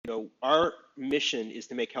our mission is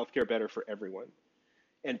to make healthcare better for everyone.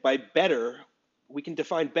 And by better, we can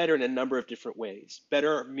define better in a number of different ways.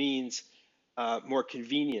 Better means more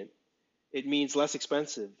convenient. It means less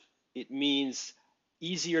expensive. It means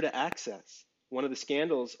easier to access. One of the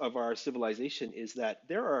scandals of our civilization is that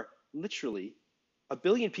there are literally a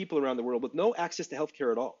billion people around the world with no access to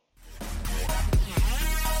healthcare at all.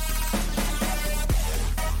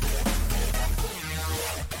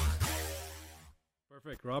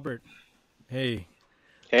 Perfect, Robert. Hey,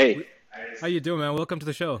 Hey, how you doing, man? Welcome to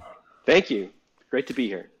the show. thank you. Great to be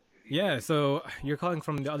here. Yeah, so you're calling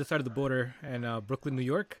from the other side of the border in Brooklyn, New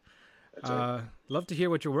York. That's right. Love to hear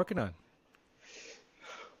what you're working on.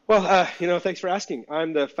 Well, thanks for asking.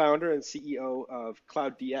 I'm the founder and CEO of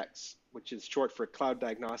Cloud DX, which is short for Cloud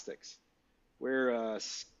Diagnostics. We're a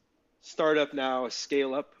startup now, a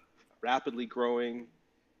scale up, rapidly growing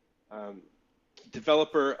um,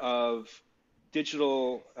 developer of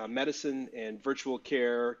digital medicine and virtual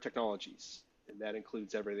care technologies. And that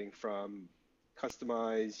includes everything from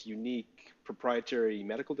customized, unique, proprietary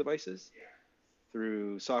medical devices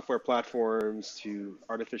through software platforms to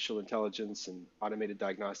artificial intelligence and automated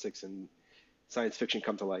diagnostics and science fiction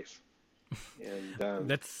come to life. And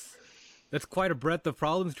That's quite a breadth of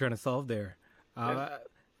problems you're trying to solve there. yeah.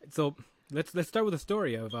 So let's start with a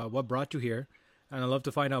story of what brought you here, and I'd love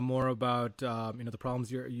to find out more about the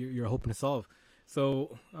problems you're hoping to solve.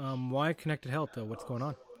 So why Connected Health? What's going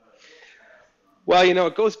on? Well,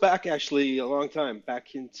 it goes back actually a long time,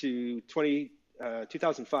 back into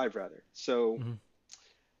 2005 rather. So Hmm.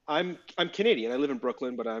 I'm Canadian. I live in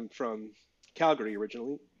Brooklyn, but I'm from Calgary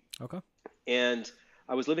originally. Okay. And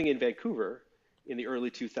I was living in Vancouver in the early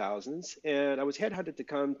 2000s, and I was headhunted to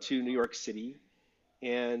come to New York City.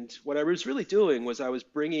 And what I was really doing was I was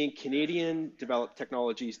bringing Canadian developed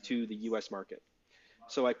technologies to the US market.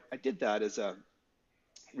 So I did that as an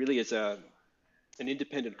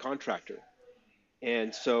independent contractor.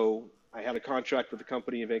 And so I had a contract with a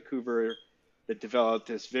company in Vancouver that developed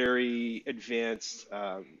this very advanced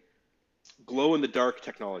glow in the dark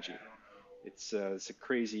technology. It's a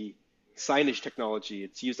crazy signage technology.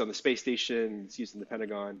 It's used on the space station, it's used in the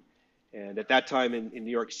Pentagon. And at that time in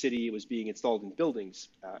New York City, it was being installed in buildings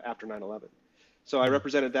after 9/11. So I Mm.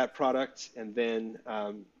 represented that product, and then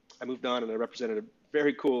I moved on and I represented a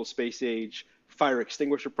very cool space age fire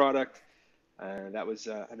extinguisher product. That was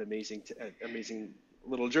an amazing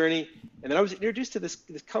little journey. And then I was introduced to this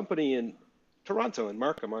company in Toronto, in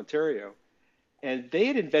Markham, Ontario, and they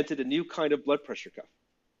had invented a new kind of blood pressure cuff.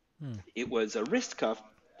 Mm. It was a wrist cuff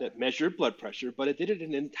that measured blood pressure, but it did it in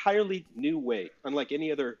an entirely new way, unlike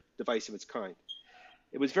any other device of its kind.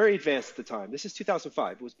 It was very advanced at the time. This is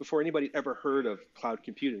 2005. It was before anybody ever heard of cloud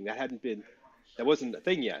computing. That wasn't a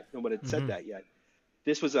thing yet. Nobody had said Hmm. that yet.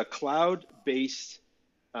 This was a cloud-based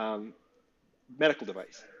um, medical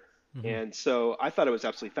device. Hmm. And so I thought it was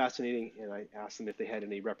absolutely fascinating. And I asked them if they had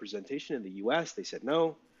any representation in the US. They said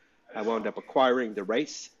no. I wound up acquiring the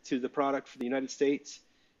rights to the product for the United States.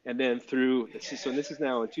 And then this is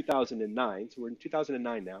now in 2009. So we're in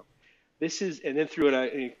 2009 now. And then through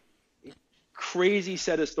a crazy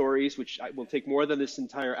set of stories, which will take more than this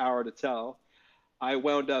entire hour to tell, I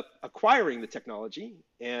wound up acquiring the technology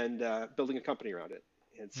and building a company around it.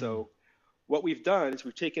 And Mm. so what we've done is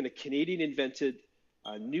we've taken a Canadian invented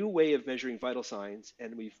new way of measuring vital signs,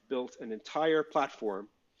 and we've built an entire platform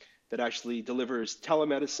that actually delivers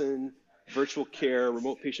telemedicine, virtual care,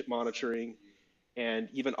 remote patient monitoring, and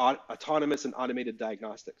even autonomous and automated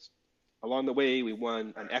diagnostics. Along the way, we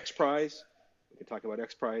won an X Prize. We can talk about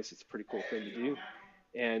X Prize. It's a pretty cool thing to do.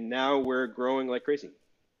 And now we're growing like crazy.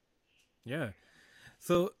 Yeah.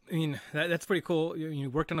 So, I mean, that's pretty cool. You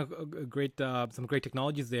worked on a great, some great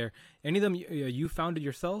technologies there. Any of them you founded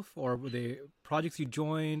yourself, or were they projects you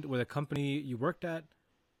joined, or the company you worked at?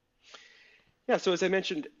 Yeah, so as I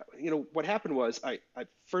mentioned, what happened was I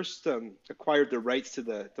first acquired the rights to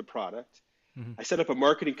the product. Hmm. I set up a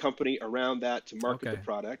marketing company around that to market the Okay.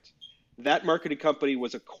 product. That marketing company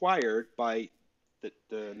was acquired by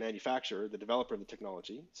the manufacturer, the developer of the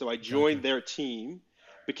technology. So I joined Gotcha. their team,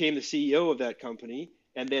 became the CEO of that company,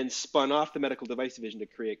 and then spun off the medical device division to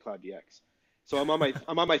create Cloud DX. So I'm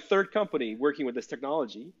on my third company working with this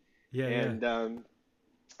technology, Yeah, yeah.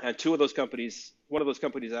 and two of those companies, one of those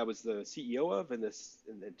companies I was the CEO of, and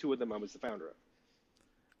two of them I was the founder of.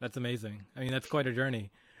 That's amazing. I mean, that's quite a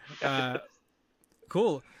journey. Uh,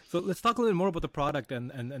 cool. So let's talk a little more about the product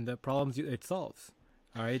and the problems it solves.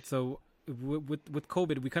 All right. So with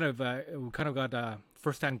COVID, we kind of got a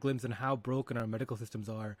first-hand glimpse on how broken our medical systems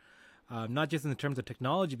are. not just in terms of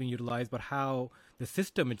technology being utilized, but how the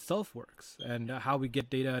system itself works and how we get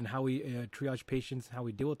data and how we triage patients, how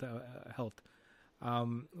we deal with health.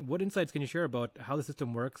 What insights can you share about how the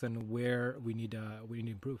system works and where we need to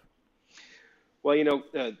improve? Well,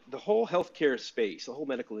 the whole healthcare space, the whole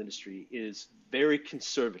medical industry is very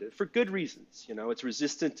conservative for good reasons. It's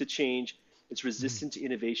resistant to change, it's Mm-hmm. resistant to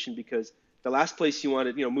innovation because the last place you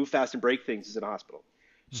want to, move fast and break things is in a hospital.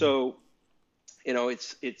 Mm-hmm. So,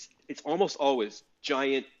 it's almost always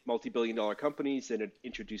giant multi-billion-dollar companies that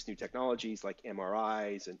introduce new technologies like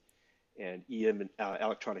MRIs and EM, and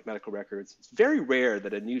electronic medical records. It's very rare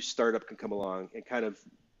that a new startup can come along and kind of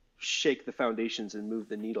shake the foundations and move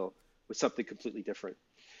the needle with something completely different.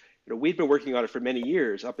 We've been working on it for many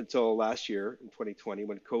years up until last year in 2020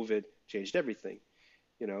 when COVID changed everything.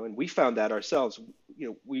 And we found that ourselves.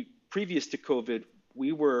 We previous to COVID,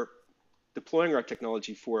 we were deploying our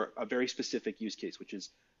technology for a very specific use case, which is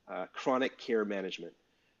chronic care management.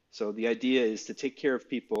 So the idea is to take care of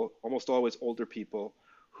people, almost always older people,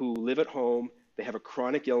 who live at home. They have a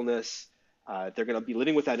chronic illness. They're going to be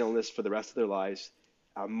living with that illness for the rest of their lives.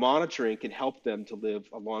 Monitoring can help them to live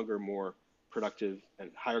a longer, more productive,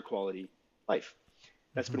 and higher quality life.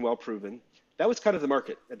 That's Mm-hmm. been well proven. That was kind of the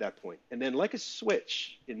market at that point. And then, like a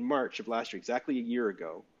switch, in March of last year, exactly a year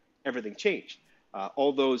ago, everything changed.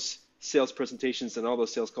 All those sales presentations and all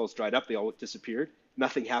those sales calls dried up. They all disappeared.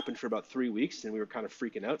 Nothing happened for about 3 weeks, and we were kind of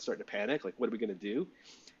freaking out, starting to panic, like, what are we going to do?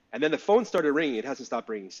 And then the phone started ringing. It hasn't stopped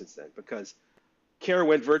ringing since then because care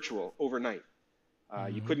went virtual overnight. You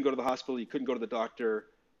Mm-hmm. couldn't go to the hospital. You couldn't go to the doctor.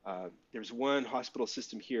 There's one hospital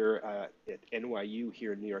system here at NYU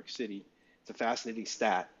here in New York City. It's a fascinating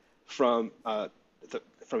stat. From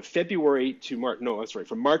from February to March, no, I'm sorry,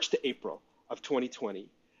 from March to April of 2020,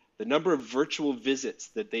 the number of virtual visits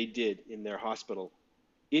that they did in their hospital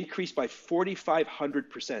increased by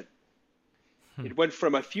 4,500%. It went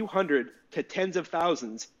from a few hundred to tens of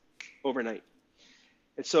thousands overnight.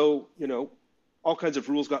 And so, all kinds of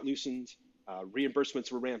rules got loosened,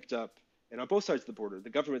 reimbursements were ramped up. And on both sides of the border, the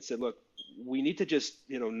government said, look, we need to just,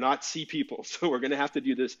 not see people. So we're going to have to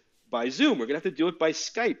do this by Zoom. We're going to have to do it by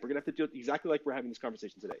Skype. We're going to have to do it exactly like we're having this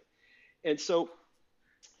conversation today. And so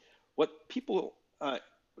what people,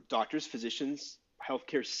 doctors, physicians,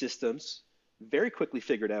 healthcare systems very quickly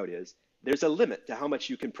figured out is there's a limit to how much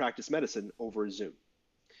you can practice medicine over Zoom.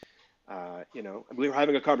 We were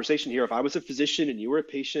having a conversation here. If I was a physician and you were a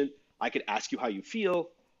patient, I could ask you how you feel.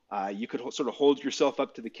 You could sort of hold yourself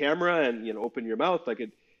up to the camera and open your mouth. I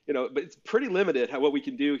could, but it's pretty limited what we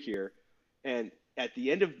can do here. And at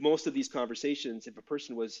the end of most of these conversations, if a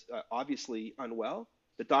person was obviously unwell,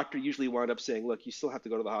 the doctor usually wound up saying, "Look, you still have to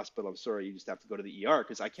go to the hospital. I'm sorry, you just have to go to the ER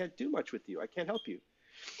because I can't do much with you. I can't help you."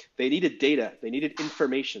 They needed data. They needed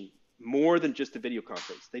information more than just a video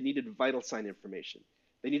conference. They needed vital sign information.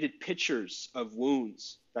 They needed pictures of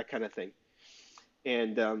wounds, that kind of thing.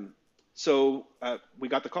 And so we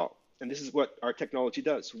got the call. And this is what our technology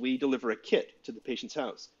does. We deliver a kit to the patient's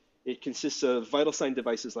house. It consists of vital sign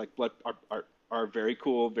devices like our very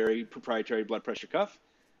cool, very proprietary blood pressure cuff,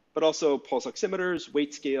 but also pulse oximeters,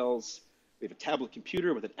 weight scales. We have a tablet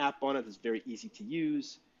computer with an app on it that's very easy to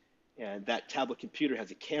use. And that tablet computer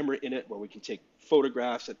has a camera in it where we can take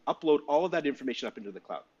photographs and upload all of that information up into the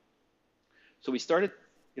cloud. So we started,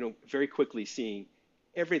 very quickly seeing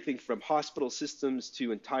everything from hospital systems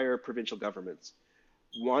to entire provincial governments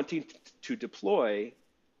wanting to deploy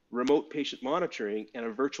remote patient monitoring and a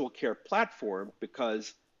virtual care platform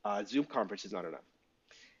because Zoom conference is not enough.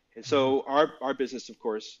 And Mm-hmm. so our business, of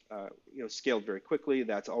course, scaled very quickly.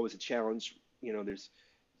 That's always a challenge. There's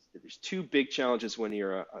two big challenges when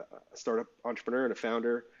you're a startup entrepreneur and a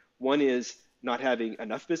founder. One is not having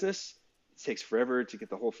enough business. It takes forever to get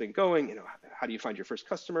the whole thing going. How do you find your first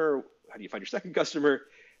customer? How do you find your second customer?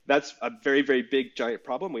 That's a very, very big, giant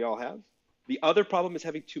problem we all have. The other problem is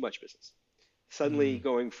having too much business. Suddenly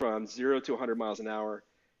going from 0 to 100 miles an hour,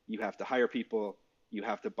 you have to hire people, you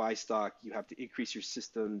have to buy stock, you have to increase your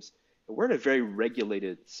systems. And we're in a very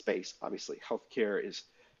regulated space. Obviously, healthcare is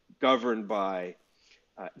governed by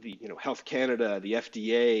the Health Canada, the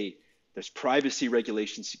FDA. There's privacy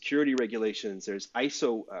regulations, security regulations. There's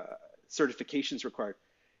ISO certifications required.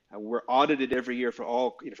 We're audited every year for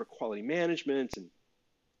all for quality management, and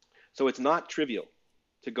so it's not trivial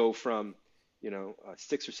to go from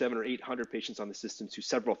 6 or 7 or 800 patients on the system to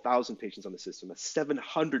several thousand patients on the system. A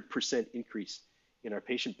 700% increase in our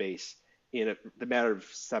patient base in the matter of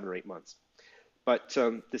 7 or 8 months. But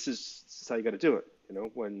this is how you got to do it.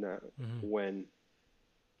 Mm-hmm. When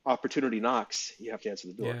opportunity knocks, you have to answer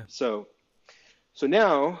the door. Yeah. So So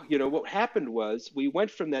now, what happened was we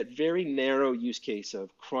went from that very narrow use case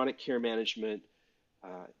of chronic care management,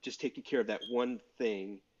 just taking care of that one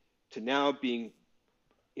thing, to now being,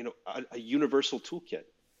 a universal toolkit.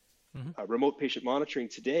 Hmm. Remote patient monitoring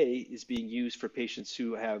today is being used for patients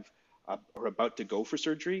who are about to go for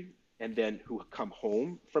surgery and then who come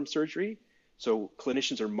home from surgery. So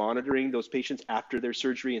clinicians are monitoring those patients after their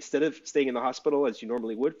surgery. Instead of staying in the hospital as you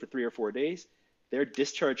normally would for 3 or 4 days, they're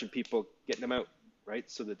discharging people, getting them out, right?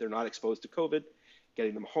 So that they're not exposed to COVID,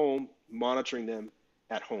 getting them home, monitoring them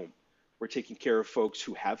at home. We're taking care of folks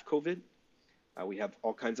who have COVID. We have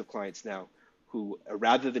all kinds of clients now who,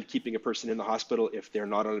 rather than keeping a person in the hospital if they're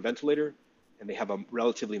not on a ventilator and they have a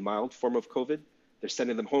relatively mild form of COVID, they're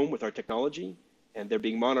sending them home with our technology, and they're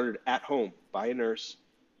being monitored at home by a nurse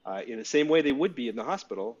in the same way they would be in the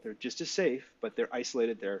hospital. They're just as safe, but they're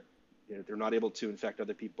isolated. They're not able to infect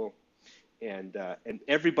other people, and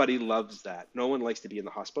everybody loves that. No one likes to be in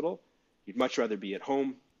the hospital. You'd much rather be at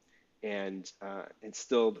home, and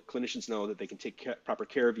still the clinicians know that they can take proper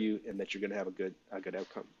care of you and that you're going to have a good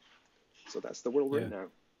outcome. So that's the world we're Yeah. in now.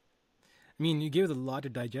 I mean, you gave us a lot to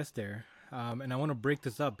digest there, and I want to break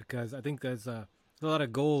this up because I think there's a lot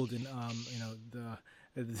of gold in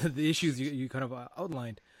the issues you kind of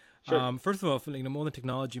outlined. Sure. First of all, more on the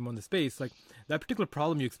technology, more on the space, like that particular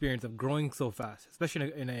problem you experienced of growing so fast,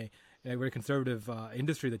 especially in a very conservative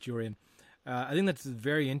industry that you're in. I think that's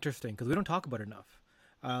very interesting because we don't talk about it enough.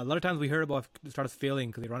 A lot of times we hear about startups failing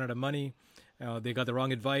because they run out of money, they got the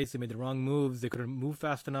wrong advice, they made the wrong moves, they couldn't move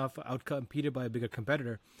fast enough, outcompeted by a bigger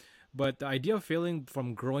competitor. But the idea of failing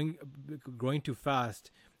from growing too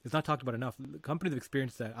fast is not talked about enough. Companies have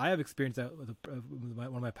experienced that. I have experienced that with one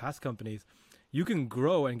of my past companies. You can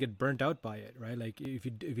grow and get burnt out by it, right? Like if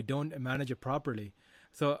you don't manage it properly.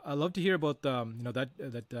 So I'd love to hear about that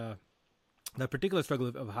particular struggle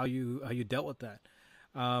of how you dealt with that.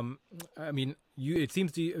 I mean, it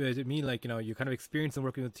seems to me like you kind of experience in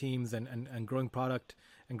working with teams and growing product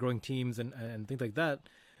and growing teams and things like that.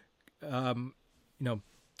 Um, you know,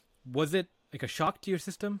 was it like a shock to your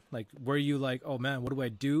system? Like, were you like, oh man, what do I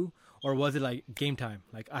do? Or was it like game time?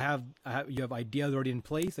 Like, you have ideas already in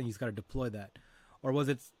place and you just got to deploy that. Or was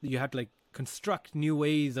it you had to like construct new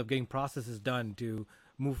ways of getting processes done to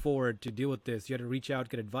move forward to deal with this? You had to reach out,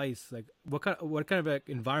 get advice. Like, what kind of like,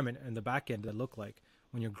 environment in the back end did that look like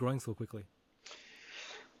when you're growing so quickly?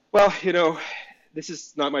 Well, this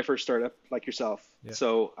is not my first startup like yourself. Yeah.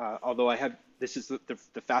 So although this is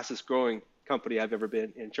the fastest growing company I've ever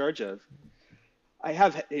been in charge of,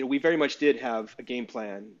 we very much did have a game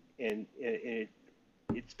plan, and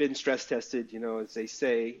it's been stress tested, as they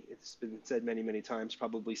say. It's been said many, many times,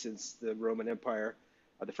 probably since the Roman Empire.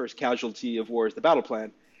 The first casualty of war is the battle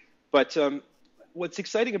plan. But what's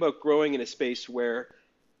exciting about growing in a space where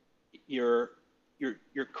you're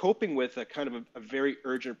you're coping with a kind of a very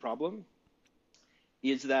urgent problem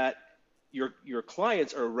is that your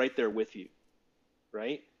clients are right there with you,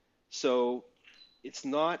 right? So it's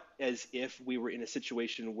not as if we were in a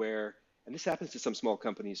situation where, and this happens to some small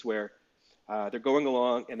companies, where they're going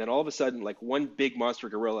along and then all of a sudden, like one big monster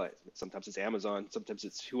gorilla, sometimes it's Amazon, sometimes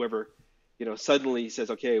it's whoever, suddenly says,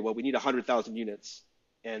 okay, well, we need 100,000 units.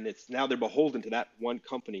 And it's now they're beholden to that one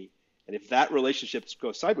company. And if that relationship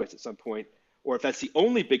goes sideways at some point, or if that's the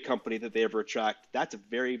only big company that they ever attract, that's a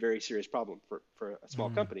very, very serious problem for a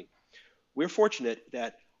small Mm. company. We're fortunate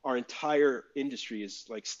that our entire industry is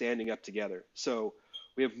like standing up together. So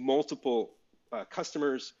we have multiple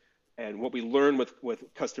customers, and what we learn with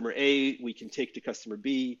customer A, we can take to customer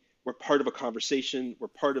B. We're part of a conversation. We're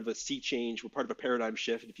part of a sea change. We're part of a paradigm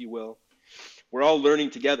shift, if you will. We're all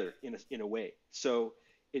learning together in a way. So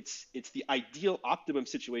it's the ideal optimum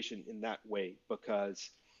situation in that way, because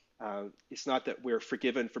it's not that we're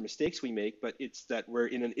forgiven for mistakes we make, but it's that we're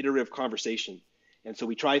in an iterative conversation. And so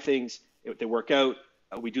we try things, if they work out,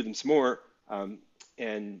 we do them some more,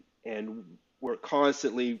 and we're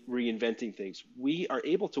constantly reinventing things. We are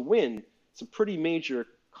able to win some pretty major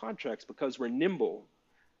contracts because we're nimble.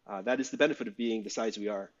 That is the benefit of being the size we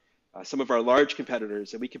are. Some of our large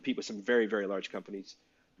competitors, and we compete with some very, very large companies,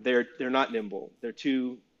 they're not nimble. They're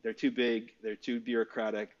too big. They're too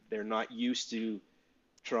bureaucratic. They're not used to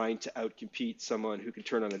trying to outcompete someone who can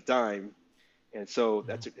turn on a dime. And so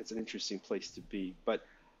it's an interesting place to be. But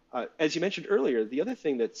as you mentioned earlier, the other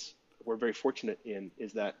thing we're very fortunate in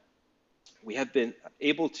is that we have been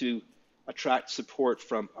able to attract support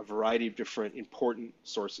from a variety of different important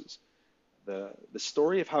sources. The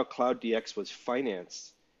story of how Cloud DX was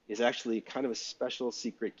financed is actually kind of a special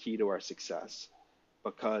secret key to our success, Mm.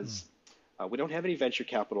 because we don't have any venture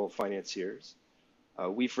capital financiers.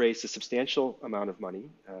 We've raised a substantial amount of money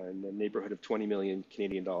in the neighborhood of 20 million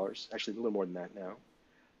Canadian dollars, actually a little more than that now.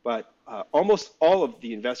 But almost all of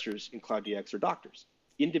the investors in CloudDX are doctors,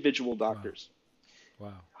 individual Wow. doctors,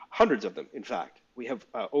 Wow. hundreds of them, in fact. We have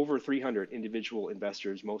over 300 individual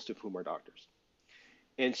investors, most of whom are doctors.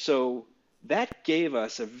 And so that gave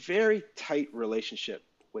us a very tight relationship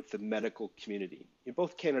with the medical community in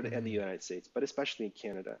both Canada and the Mm. United States, but especially in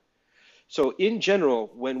Canada. So in general,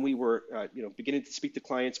 when we were, beginning to speak to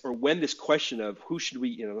clients, or when this question of who should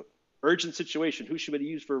we, urgent situation, who should we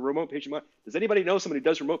use for remote patient monitoring? Does anybody know somebody who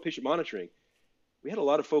does remote patient monitoring? We had a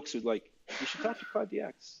lot of folks who'd like, you should talk to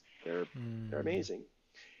CloudDX. They're Mm. amazing.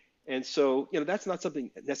 And so, that's not something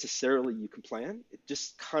necessarily you can plan. It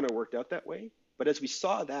just kind of worked out that way. But as we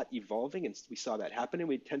saw that evolving and we saw that happening,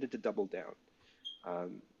 we tended to double down.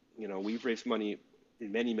 We've raised money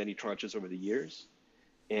in many, many tranches over the years.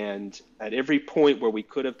 And at every point where we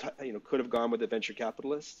could have gone with a venture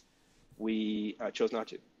capitalist, we chose not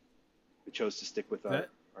to. We chose to stick with our, That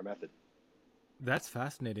our method. that's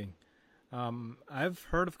fascinating. I've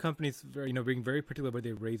heard of companies, being very particular where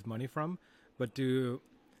they raise money from, but to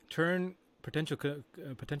turn potential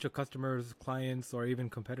customers, clients, or even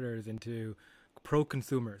competitors into pro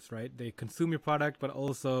consumers, right? They consume your product, but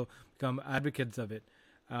also become advocates of it.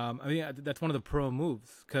 I mean, that's one of the pro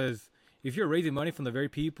moves, because if you're raising money from the very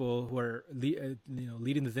people who are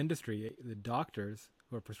leading this industry, the doctors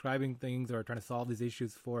who are prescribing things or trying to solve these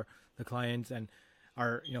issues for the clients and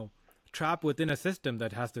are trapped within a system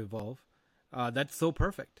that has to evolve, that's so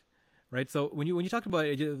perfect, right? So when you talked about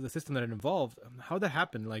the system that it involved, how that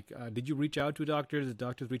happened? Like, did you reach out to doctors? Did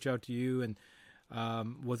doctors reach out to you? And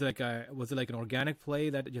was it like an organic play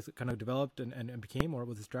that just kind of developed and became, or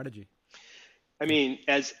was it strategy? I mean,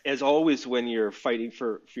 as always, when you're fighting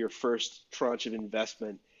for your first tranche of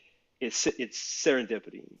investment, it's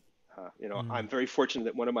serendipity. Mm. I'm very fortunate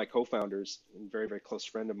that one of my co-founders, and very, very close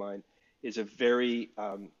friend of mine, is a very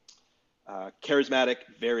charismatic,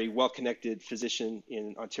 very well-connected physician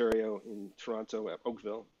in Ontario, in Toronto, at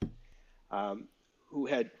Oakville, um, who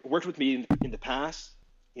had worked with me in the past,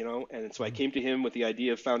 and so I Mm. came to him with the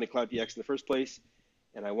idea of founding CloudDX in the first place,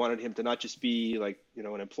 and I wanted him to not just be like,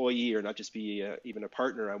 an employee or not just be even a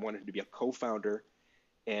partner. I wanted him to be a co-founder,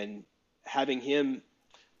 and having him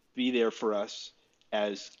be there for us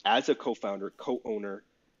as a co-founder, co-owner,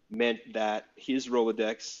 meant that his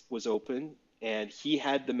Rolodex was open and he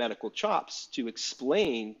had the medical chops to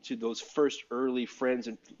explain to those first early friends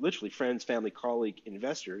and literally friends, family, colleague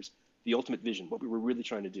investors the ultimate vision, what we were really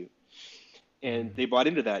trying to do. And Mm. they bought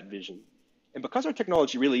into that vision. And because our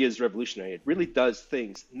technology really is revolutionary, it really does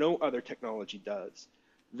things no other technology does,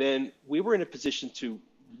 then we were in a position to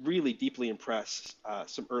really deeply impress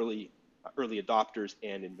some early adopters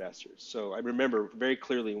and investors. So I remember very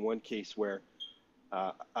clearly in one case where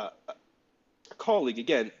a colleague,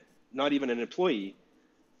 again, not even an employee,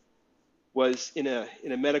 was in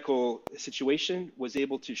a medical situation, was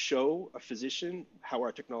able to show a physician how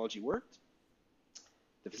our technology worked.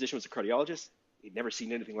 The physician was a cardiologist. He'd never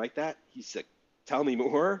seen anything like that. He said, "Tell me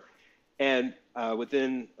more." And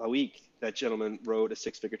within a week, that gentleman wrote a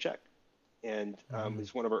six-figure check, and Mm.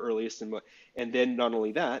 is one of our earliest. And then not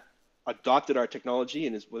only that, adopted our technology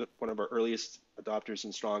and is one of our earliest adopters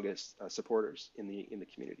and strongest supporters in the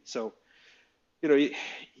community. So, you know,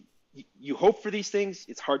 you hope for these things.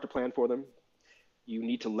 It's hard to plan for them. You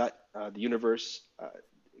need to let the universe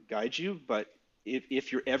guide you. But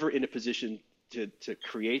if you're ever in a position to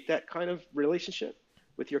create that kind of relationship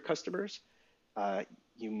with your customers,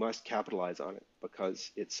 you must capitalize on it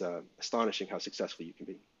because it's astonishing how successful you can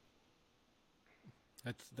be.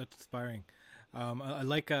 That's inspiring. I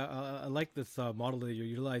like this model that you're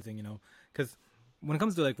utilizing. Because when it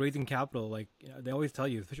comes to like raising capital, like they always tell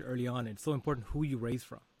you, especially early on, it's so important who you raise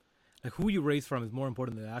from. Like who you raise from is more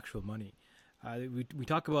important than the actual money. We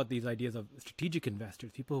talk about these ideas of strategic investors,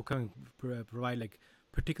 people who come provide like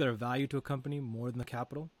particular value to a company more than the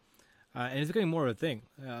capital. And it's becoming more of a thing.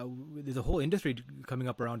 There's a whole industry coming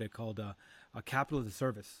up around it called capital as a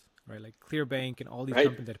service, right? Like Clearbank and all these Right?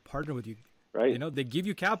 companies that partner with you. Right? They give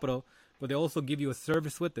you capital, but they also give you a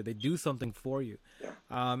service with it. They do something for you.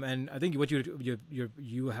 Yeah. And I think what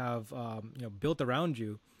you have built around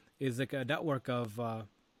you is like a network of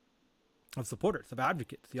supporters, of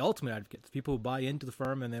advocates, the ultimate advocates, people who buy into the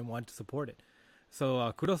firm and then want to support it.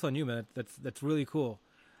 So kudos on you, man. That's really cool.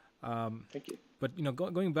 Thank you. But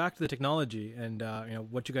going back to the technology and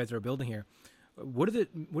what you guys are building here, what does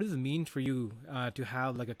it mean for you to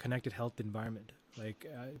have like a connected health environment? Like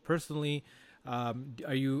personally,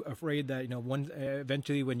 are you afraid that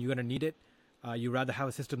eventually when you're gonna need it, you rather have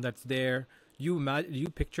a system that's there? you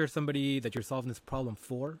picture somebody that you're solving this problem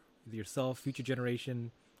for, either yourself, future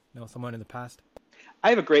generation, someone in the past? I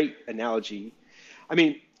have a great analogy. I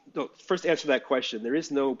mean, first answer that question. There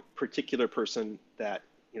is no particular person that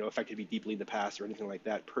affected me deeply in the past or anything like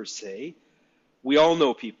that per se. We all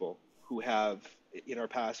know people who have in our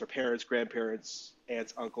past, our parents, grandparents,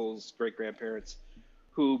 aunts, uncles, great grandparents,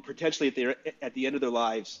 who potentially at the end of their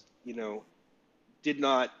lives, did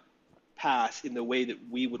not pass in the way that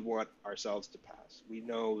we would want ourselves to pass.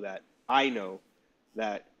 I know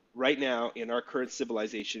that right now in our current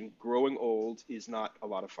civilization, growing old is not a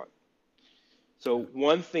lot of fun. So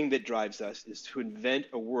one thing that drives us is to invent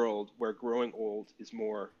a world where growing old is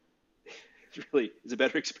is a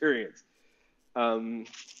better experience.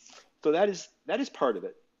 So that is part of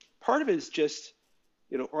it. Part of it is just,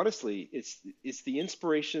 honestly, it's the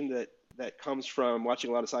inspiration that comes from watching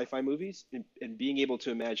a lot of sci-fi movies and being able to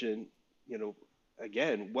imagine,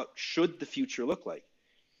 again, what should the future look like?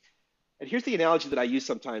 And here's the analogy that I use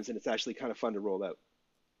sometimes, and it's actually kind of fun to roll out.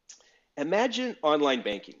 Imagine online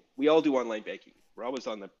banking. We all do online banking. We're always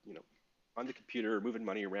on the computer, moving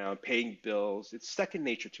money around, paying bills. It's second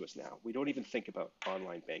nature to us now. We don't even think about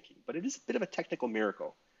online banking, but it is a bit of a technical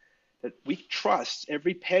miracle that we trust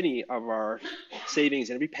every penny of our savings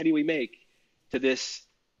and every penny we make to this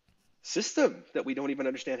system that we don't even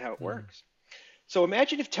understand how it works. So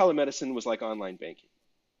imagine if telemedicine was like online banking.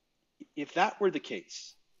 If that were the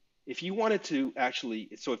case, if you wanted to actually,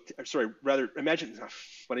 imagine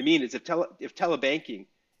what I mean is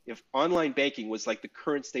if online banking was like the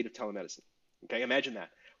current state of telemedicine. Okay, imagine that.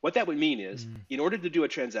 What that would mean is, in order to do a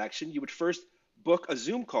transaction, you would first book a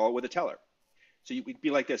Zoom call with a teller. So we'd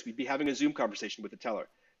be like this. We'd be having a Zoom conversation with the teller.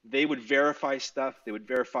 They would verify stuff. They would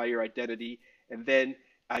verify your identity. And then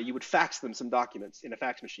you would fax them some documents in a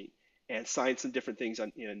fax machine and sign some different things.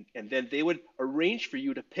 And then they would arrange for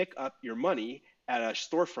you to pick up your money at a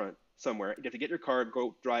storefront somewhere. You have to get your car and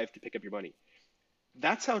go drive to pick up your money.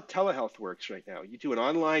 That's how telehealth works right now. You do an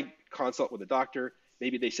online consult with a doctor.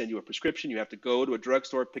 Maybe they send you a prescription. You have to go to a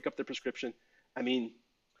drugstore, pick up the prescription. I mean,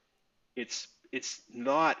 it's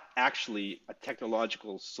not actually a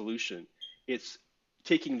technological solution. It's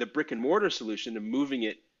taking the brick and mortar solution and moving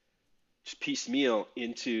it piecemeal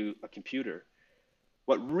into a computer.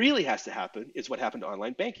 What really has to happen is what happened to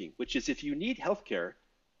online banking, which is if you need healthcare,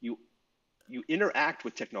 you interact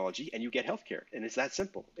with technology and you get healthcare. And it's that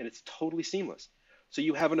simple. And it's totally seamless. So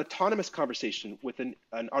you have an autonomous conversation with an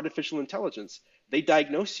artificial intelligence. They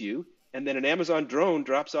diagnose you, and then an Amazon drone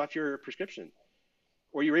drops off your prescription.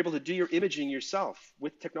 Or you're able to do your imaging yourself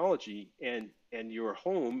with technology, and your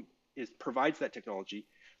home provides that technology.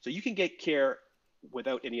 So you can get care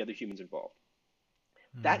without any other humans involved.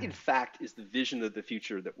 That, in fact, is the vision of the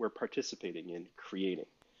future that we're participating in creating.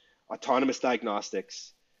 Autonomous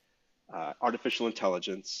diagnostics, artificial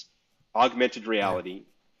intelligence, augmented reality,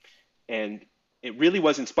 and it really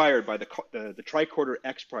was inspired by the Tricorder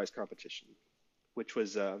X Prize competition, which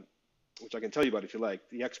I can tell you about if you like.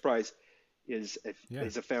 The X Prize is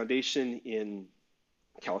a foundation in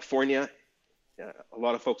California. A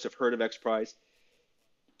lot of folks have heard of X Prize.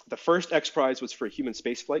 The first X Prize was for human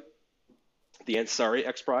spaceflight, the Ansari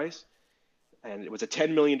X Prize, and it was a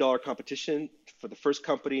 $10 million competition for the first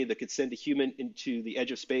company that could send a human into the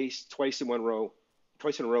edge of space twice in a row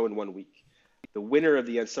in 1 week. The winner of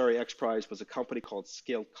the Ansari X Prize was a company called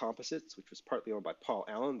Scaled Composites, which was partly owned by Paul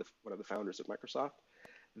Allen, one of the founders of Microsoft.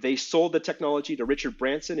 They sold the technology to Richard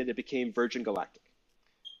Branson, and it became Virgin Galactic.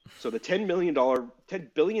 So the $10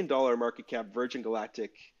 billion market cap Virgin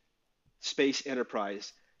Galactic space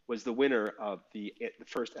enterprise was the winner of the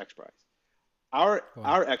first X Prize. Our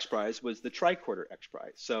X Prize was the Tricorder X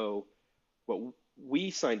Prize. So what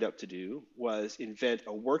we signed up to do was invent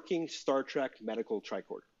a working Star Trek medical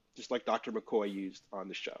tricorder, just like Dr. McCoy used on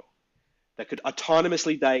the show, that could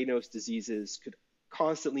autonomously diagnose diseases, could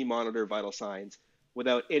constantly monitor vital signs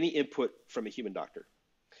without any input from a human doctor.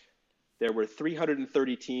 There were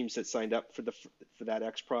 330 teams that signed up for that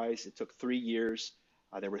X Prize. It took 3 years.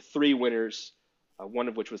 There were 3 winners, one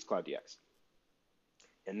of which was CloudDX.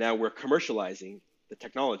 And now we're commercializing the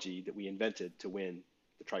technology that we invented to win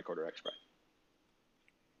the Tricorder X Prize.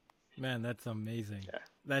 Man, that's amazing. Yeah.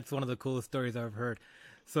 That's one of the coolest stories I've heard.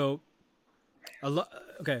 So,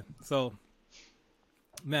 so,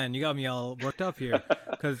 man, you got me all worked up here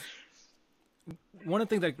because one of the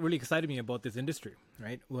things that really excited me about this industry,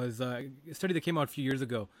 right, was a study that came out a few years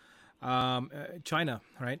ago. China,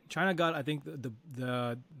 right? China got, I think,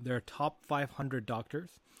 their top 500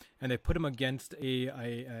 doctors, and they put them against an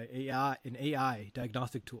AI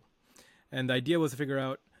diagnostic tool. And the idea was to figure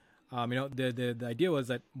out, the idea was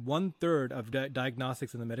that 1/3 of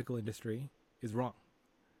diagnostics in the medical industry is wrong.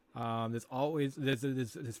 There's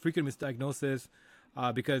frequent misdiagnosis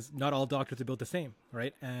because not all doctors are built the same,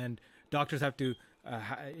 right? And doctors have to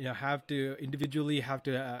have to individually have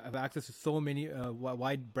to have access to so many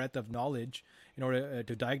wide breadth of knowledge in order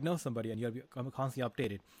to diagnose somebody, and you have to be constantly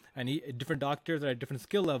updated. And different doctors are at different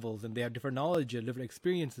skill levels, and they have different knowledge, and different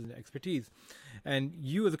experiences and expertise. And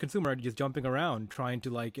you as a consumer are just jumping around trying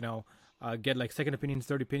to get like second opinions,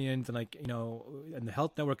 third opinions, and and the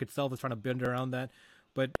health network itself is trying to bend around that.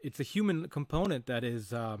 But it's a human component that is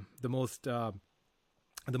the most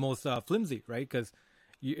flimsy, right? Because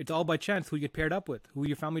it's all by chance who you get paired up with, who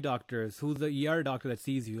your family doctor is, who's the ER doctor that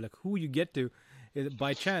sees you, like who you get to is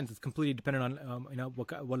by chance. It's completely dependent on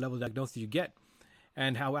what level of diagnosis you get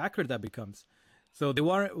and how accurate that becomes. So they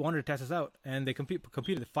wanted to test this out, and they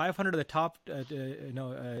competed 500 of the top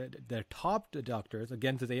their top doctors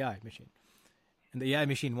against this AI machine, and the AI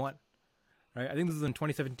machine won. Right? I think this was in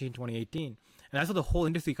 2017, 2018, and that's what the whole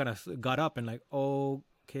industry kind of got up and like,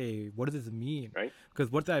 okay, what does this mean? Right.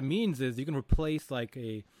 Because what that means is you can replace like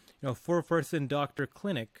a 4-person doctor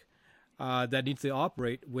clinic that needs to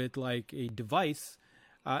operate with like a device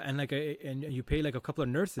and you pay like a couple of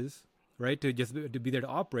nurses, right, to be there to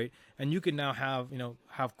operate, and you can now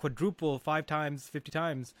have quadruple 5 times, 50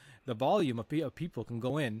 times the volume of people can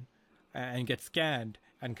go in and get scanned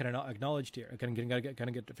and kind of acknowledged here, kind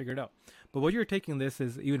of get figured out. But what you're taking this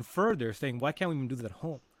is even further, saying why can't we even do this at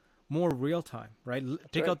home? More real time, right?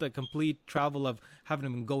 Take out the complete travel of having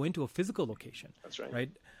them go into a physical location. That's right.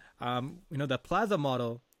 Right. The Plaza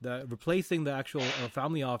model, the replacing the actual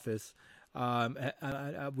family office.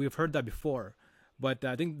 We've heard that before, but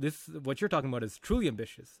I think what you're talking about is truly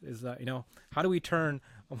ambitious. Is how do we turn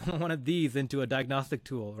one of these into a diagnostic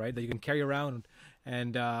tool, right? That you can carry around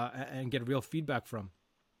and get real feedback from.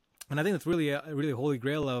 And I think it's really a holy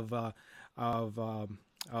grail of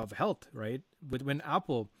health, right? When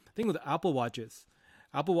Apple. I think with Apple Watches,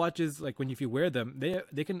 like if you wear them,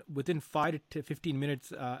 they can within 5 to 15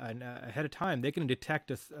 minutes and ahead of time, they can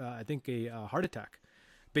detect a heart attack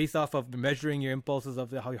based off of measuring your impulses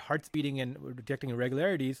of how your heart's beating and detecting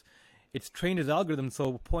irregularities. It's trained its algorithm to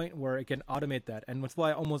a point where it can automate that, and that's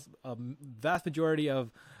why almost a vast majority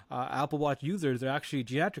of Apple Watch users are actually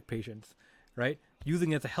geriatric patients, right?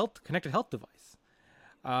 Using it as a connected health device.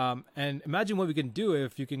 And imagine what we can do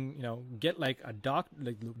if you can, get like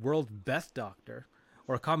like the world's best doctor,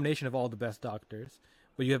 or a combination of all the best doctors,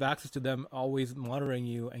 but you have access to them always monitoring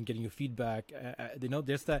you and getting you feedback.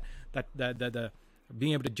 There's that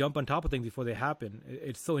being able to jump on top of things before they happen.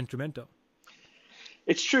 It's so instrumental.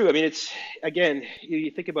 It's true. I mean, it's again,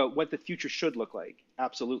 you think about what the future should look like.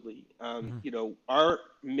 Absolutely. Our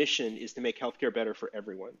mission is to make healthcare better for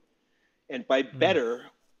everyone, and by better.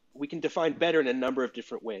 We can define better in a number of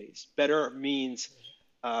different ways. Better means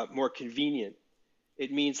more convenient.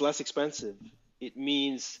 It means less expensive. It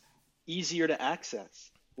means easier to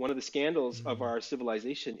access. One of the scandals of our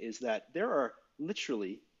civilization is that there are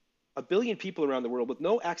literally 1 billion people around the world with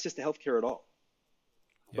no access to healthcare at all,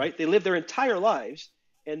 right? They live their entire lives,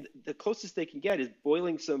 and the closest they can get is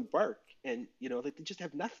boiling some bark, and they just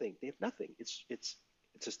have nothing. They have nothing. It's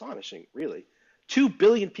astonishing, really. 2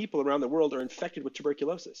 billion people around the world are infected with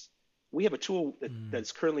tuberculosis. We have a tool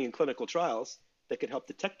that's currently in clinical trials that can help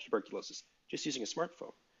detect tuberculosis just using a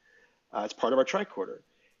smartphone. It's part of our tricorder.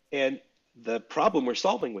 And the problem we're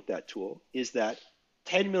solving with that tool is that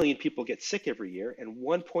 10 million people get sick every year, and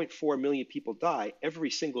 1.4 million people die every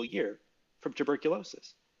single year from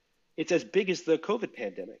tuberculosis. It's as big as the COVID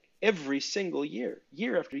pandemic every single year,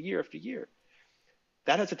 year after year after year.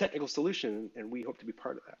 That has a technical solution, and we hope to be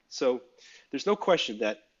part of that. So there's no question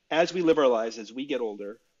that as we live our lives, as we get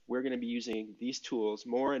older, we're going to be using these tools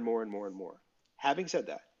more and more and more and more. Having said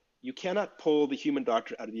that, you cannot pull the human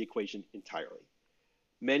doctor out of the equation entirely.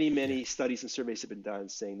 Many studies and surveys have been done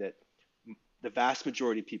saying that the vast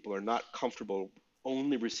majority of people are not comfortable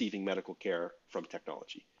only receiving medical care from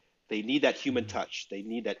technology. They need that human touch. They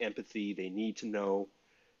need that empathy. They need to know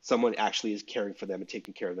someone actually is caring for them and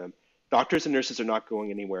taking care of them. Doctors and nurses are not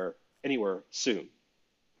going anywhere soon.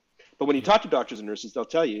 But when you talk to doctors and nurses, they'll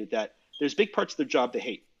tell you that there's big parts of their job they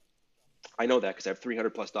hate. I know that because I have 300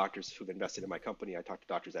 plus doctors who've invested in my company. I talk to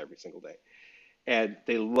doctors every single day. And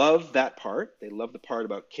they love that part. They love the part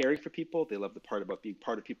about caring for people. They love the part about being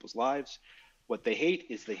part of people's lives. What they hate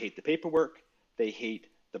is they hate the paperwork. They hate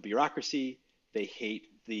the bureaucracy. They hate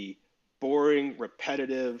the boring,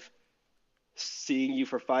 repetitive, seeing you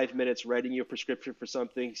for 5 minutes, writing you a prescription for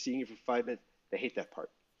something, seeing you for 5 minutes. They hate that part.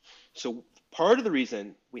 So part of the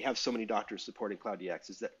reason we have so many doctors supporting Cloud DX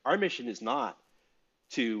is that our mission is not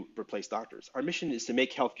to replace doctors. Our mission is to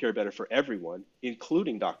make healthcare better for everyone,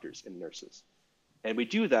 including doctors and nurses. And we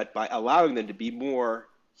do that by allowing them to be more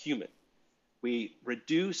human. We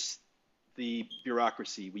reduce the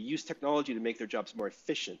bureaucracy. We use technology to make their jobs more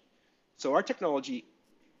efficient. So our technology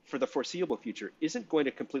for the foreseeable future isn't going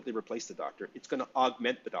to completely replace the doctor. It's going to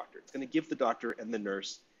augment the doctor. It's going to give the doctor and the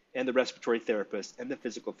nurse and the respiratory therapist and the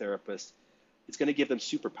physical therapist, it's going to give them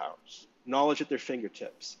superpowers, knowledge at their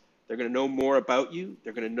fingertips. They're going to know more about you.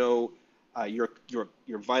 They're going to know your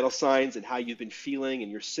vital signs and how you've been feeling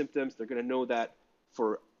and your symptoms. They're going to know that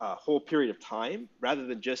for a whole period of time, rather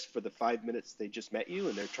than just for the 5 minutes they just met you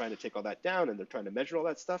and they're trying to take all that down and they're trying to measure all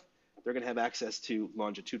that stuff. They're going to have access to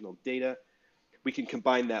longitudinal data. We can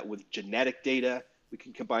combine that with genetic data. We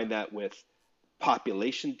can combine that with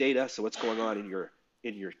population data. So what's going on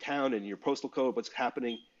in your town, in your postal code, what's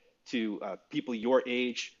happening to people your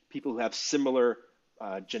age, people who have similar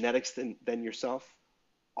genetics than yourself.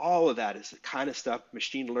 All of that is the kind of stuff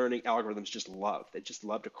machine learning algorithms just love. They just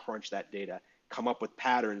love to crunch that data, come up with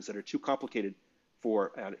patterns that are too complicated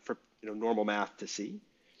for normal math to see,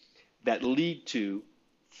 that lead to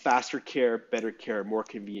faster care, better care, more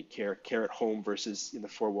convenient care, care at home versus in the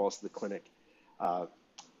four walls of the clinic.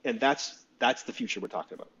 And that's the future we're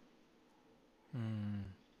talking about.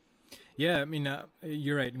 Yeah, I mean,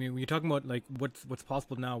 you're right. I mean, when you're talking about like what's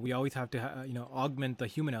possible now, we always have to augment the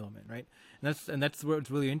human element, right? And that's what's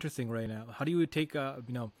really interesting right now. How do you take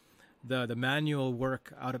the manual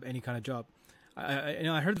work out of any kind of job?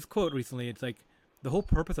 I heard this quote recently. It's like the whole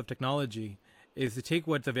purpose of technology is to take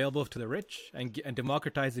what's available to the rich and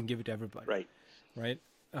democratize and give it to everybody. Right. Right.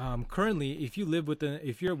 Currently, if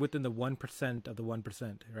you're within the 1% of the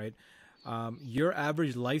 1%, right, your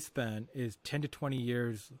average lifespan is 10 to 20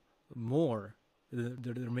 years more than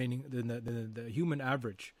the remaining than the human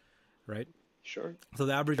average, right? Sure. So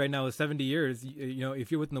the average right now is 70 years.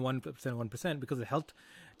 If you're within the 1%, because of health,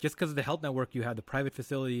 just because of the health network, you have the private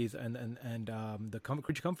facilities and the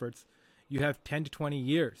creature comforts, you have 10 to 20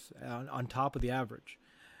 years on top of the average.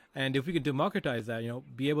 And if we could democratize that,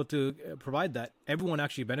 be able to provide that, everyone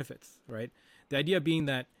actually benefits, right? The idea being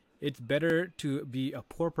that it's better to be a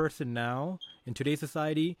poor person now in today's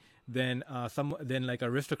society than like an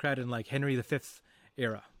aristocrat in like Henry V's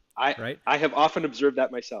era. Right? I have often observed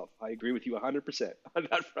that myself. I agree with you 100% on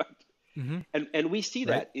that front. Mm-hmm. And we see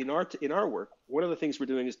that in our work. One of the things we're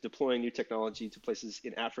doing is deploying new technology to places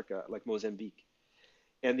in Africa like Mozambique.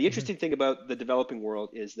 And the interesting thing about the developing world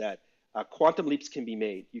is that quantum leaps can be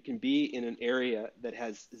made. You can be in an area that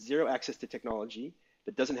has zero access to technology,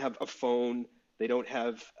 that doesn't have a phone, they don't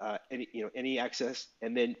have any access,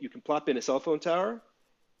 and then you can plop in a cell phone tower,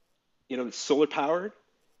 it's solar powered,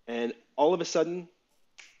 and all of a sudden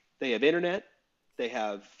they have internet, they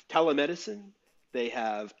have telemedicine, they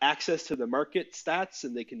have access to the market stats,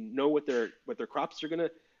 and they can know what their crops are going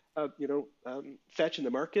to fetch in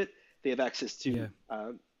the market. They have access to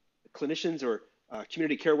clinicians or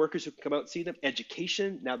community care workers who can come out and see them.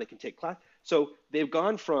 Education, now they can take class. So they've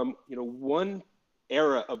gone from one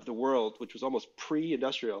era of the world, which was almost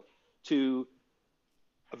pre-industrial, to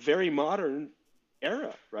a very modern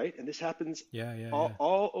era, right? And this happens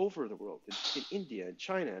all over the world, in India and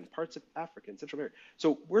China and parts of Africa and Central America.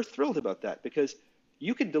 So we're thrilled about that because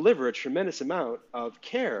you can deliver a tremendous amount of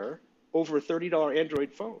care over a $30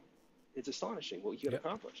 Android phone. It's astonishing what you can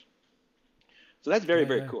accomplish. So that's very,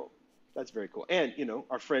 very cool. That's very cool. And,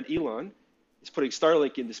 our friend Elon is putting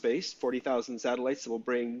Starlink into space, 40,000 satellites that will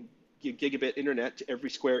bring gigabit internet to every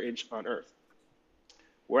square inch on Earth.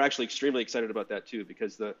 We're actually extremely excited about that too,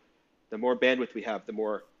 because the more bandwidth we have, the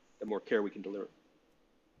more care we can deliver.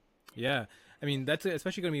 Yeah. I mean, that's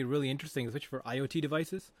especially going to be really interesting, especially for IoT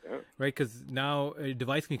devices, right? Because now a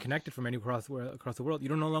device can be connected from anywhere across the world. You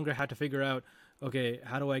don't no longer have to figure out, okay,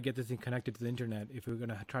 how do I get this thing connected to the internet if we're going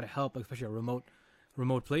to try to help, especially a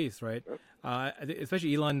remote place, right?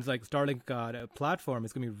 Especially Elon's like Starlink platform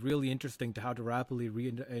is going to be really interesting to how to rapidly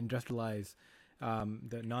reindustrialize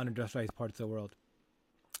the non-industrialized parts of the world.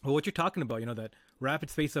 Well, what you're talking about, that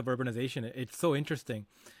rapid pace of urbanization, it's so interesting.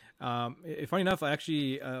 Funny enough, I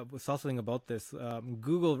actually saw something about this.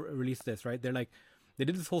 Google released this, right? They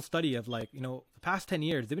did this whole study of the past 10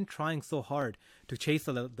 years, they've been trying so hard to chase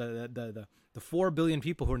the 4 billion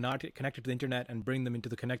people who are not connected to the internet and bring them into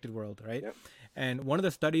the connected world, right? Yep. And one of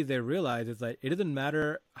the studies they realized is that it doesn't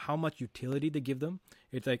matter how much utility they give them.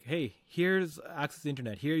 It's like, hey, here's access to the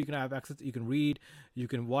internet. Here you can have access. You can read. You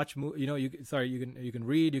can watch. You can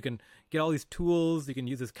read. You can get all these tools. You can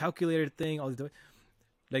use this calculator thing. All these.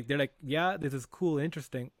 They're like, yeah, this is cool and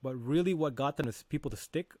interesting, but really what got them people to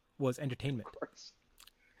stick was entertainment. Of course.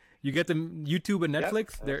 You get them YouTube and Yep,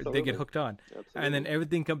 Netflix, they get absolutely. hooked on, and then Absolutely.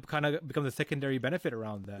 everything kind of becomes a secondary benefit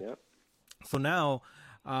around that. Yep. So now,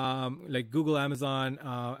 like Google, Amazon,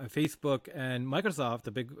 Facebook, and Microsoft,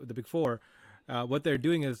 the big four, what they're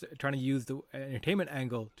doing is trying to use the entertainment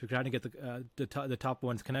angle to try to get the top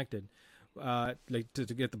ones connected, like to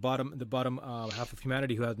get the bottom half of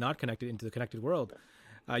humanity who has not connected into the connected world,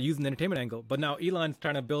 using the entertainment angle. But now Elon's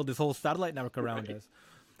trying to build this whole satellite network around Right. us,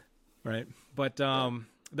 right? But Yeah.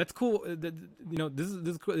 that's cool. This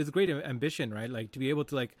is great ambition, right? Like to be able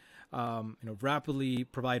to like rapidly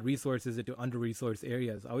provide resources into under resourced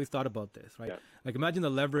areas. I always thought about this, right? Yeah. Like imagine the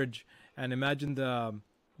leverage and imagine the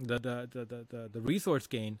resource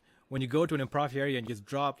gain when you go to an improv area and just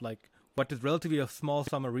drop like what is relatively a small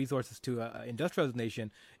sum of resources to an industrialized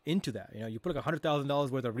nation into that. You put like $100,000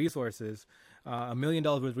 worth of resources, $1 million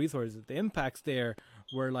worth of resources. The impacts there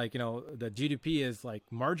were like the GDP is like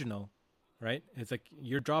marginal, right? It's like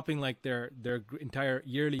you're dropping like their entire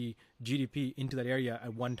yearly GDP into that area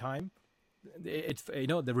at one time. It's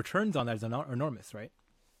the returns on that is enormous, right?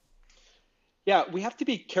 Yeah, we have to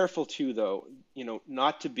be careful too, though,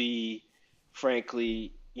 not to be,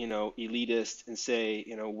 frankly, elitist and say,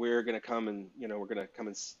 we're going to come and, we're going to come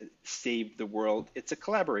and save the world. It's a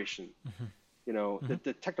collaboration. Mm-hmm.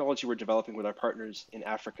 The technology we're developing with our partners in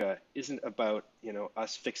Africa isn't about,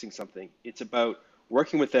 us fixing something. It's about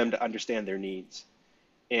working with them to understand their needs.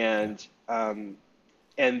 Yeah.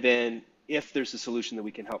 And then if there's a solution that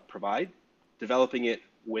we can help provide, developing it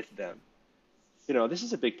with them. This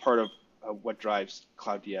is a big part of what drives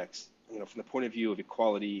Cloud DX. From the point of view of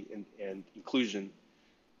equality and inclusion,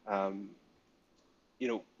 um,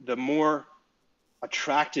 the more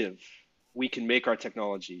attractive we can make our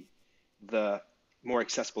technology, the more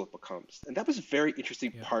accessible it becomes. And that was a very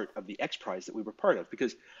interesting Yeah. part of the X Prize that we were part of,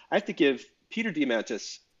 because I have to give Peter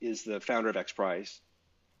Diamandis is the founder of X Prize,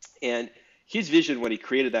 and his vision when he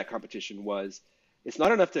created that competition was it's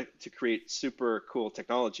not enough to create super cool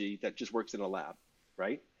technology that just works in a lab,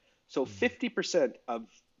 right? So Mm-hmm. 50% of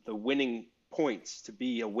the winning points to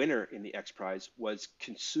be a winner in the X Prize was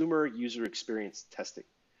consumer user experience testing.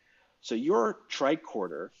 So your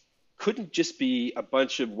tricorder couldn't just be a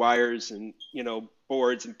bunch of wires and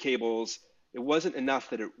boards and cables. It wasn't enough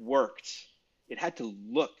that it worked. It had to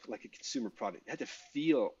look like a consumer product. It had to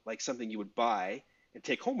feel like something you would buy and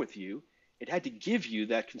take home with you. It had to give you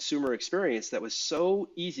that consumer experience that was so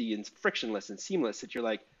easy and frictionless and seamless that you're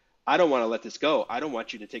like, I don't want to let this go. I don't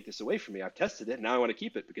want you to take this away from me. I've tested it. Now I want to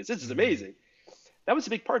keep it because this is Mm-hmm. amazing. That was a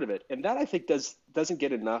big part of it. And that I think doesn't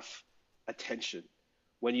get enough attention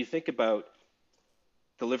when you think about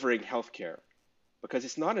delivering healthcare, because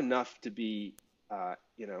it's not enough to be,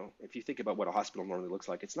 if you think about what a hospital normally looks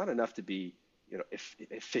like, it's not enough to be,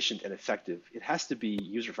 efficient and effective. It has to be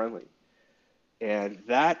user friendly, and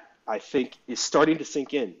that I think is starting to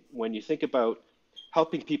sink in when you think about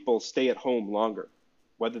helping people stay at home longer,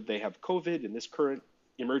 whether they have COVID in this current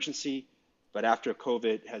emergency, but after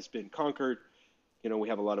COVID has been conquered, we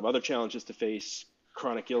have a lot of other challenges to face.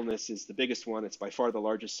 Chronic illness is the biggest one. It's by far the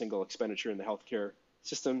largest single expenditure in the healthcare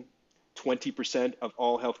system. 20% of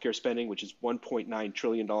all healthcare spending, which is $1.9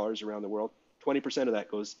 trillion around the world, 20% of that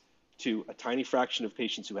goes to a tiny fraction of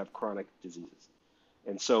patients who have chronic diseases.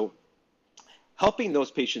 And so helping those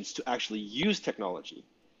patients to actually use technology,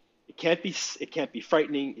 it can't be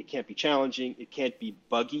frightening, it can't be challenging, it can't be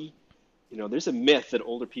buggy. There's a myth that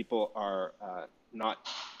older people are not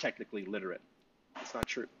technically literate. It's not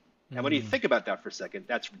true. And when you Mm-hmm. think about that for a second,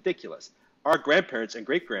 that's ridiculous. Our grandparents and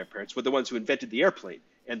great grandparents were the ones who invented the airplane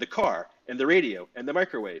and the car and the radio and the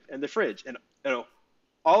microwave and the fridge, and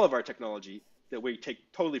all of our technology that we take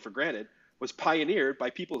totally for granted was pioneered by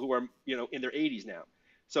people who are in their 80s now.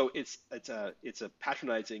 So it's a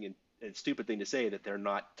patronizing and stupid thing to say that they're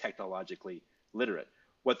not technologically literate.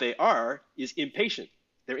 What they are is impatient.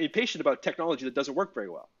 They're impatient about technology that doesn't work very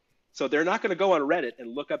well. So they're not going to go on Reddit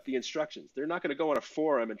and look up the instructions. They're not going to go on a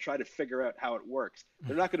forum and try to figure out how it works.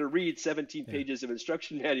 They're not going to read 17 Yeah. pages of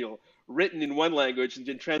instruction manual written in one language and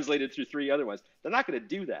then translated through three other ones. They're not going to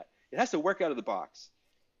do that. It has to work out of the box,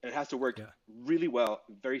 and it has to work Yeah. really well,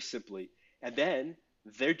 very simply. And then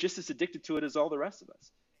they're just as addicted to it as all the rest of us.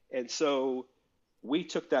 And so we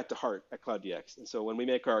took that to heart at Cloud DX. And so when we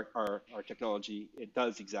make our technology, it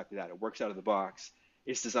does exactly that. It works out of the box.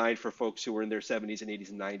 It's designed for folks who are in their 70s and 80s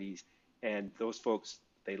and 90s. And those folks,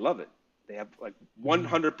 they love it. They have like Mm-hmm.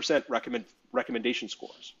 100% recommendation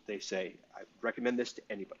scores. They say, I recommend this to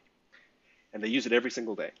anybody. And they use it every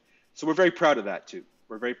single day. So we're very proud of that too.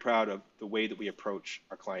 We're very proud of the way that we approach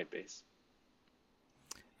our client base.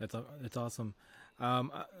 That's awesome.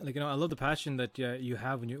 Like I love the passion that you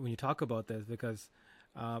have when you talk about this because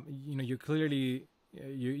you're clearly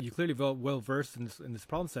you clearly well versed in this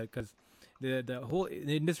problem set, because the whole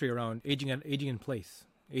industry around aging in place,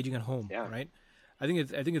 aging at home, Yeah. right? I think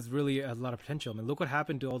it's really has a lot of potential. I mean, look what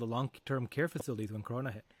happened to all the long term care facilities when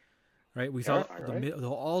Corona hit, right? We saw Terrifying, right?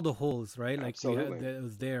 all the holes, right? Like Absolutely. it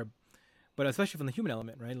was there, but especially from the human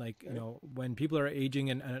element, right? Like, Right. when people are aging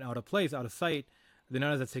and out of place, out of sight, they're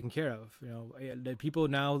not as taken care of. The people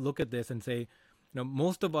now look at this and say,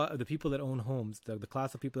 most of the people that own homes, the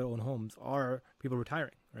class of people that own homes, are people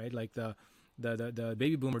retiring, right? Like the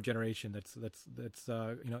baby boomer generation that's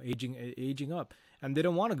aging up, and they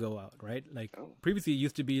don't want to go out, right? Like Oh, previously, it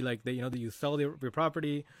used to be like that you sell your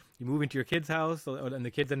property, you move into your kid's house, and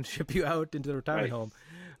the kids then ship you out into the retirement right. home,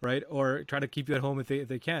 right? Or try to keep you at home if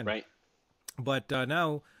they can. Right. But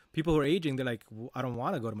now people who are aging, they're like, I don't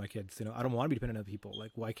want to go to my kids. I don't want to be dependent on people.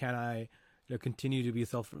 Like, why can't I continue to be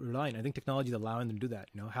self-reliant? I think technology is allowing them to do that.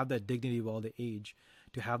 Have that dignity while they age,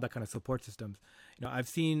 to have that kind of support systems. I've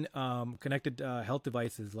seen connected health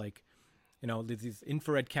devices like, there's these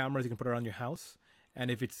infrared cameras you can put around your house,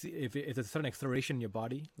 and if it's a sudden acceleration in your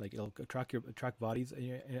body, like it'll track bodies,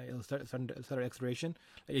 and it'll start sudden acceleration,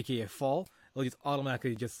 like aka fall. It'll just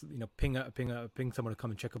automatically just ping someone to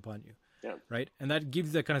come and check up on you, Yeah. right? And that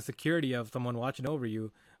gives that kind of security of someone watching over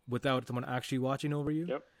you without someone actually watching over you,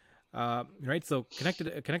 Yep. right? So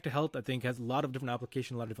connected health, I think, has a lot of different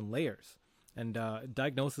applications, a lot of different layers, and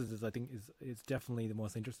diagnosis is, I think, is definitely the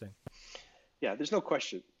most interesting. Yeah. There's no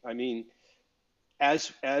question. I mean,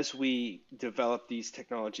 as we develop these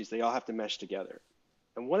technologies, they all have to mesh together.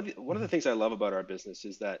 And one of the things I love about our business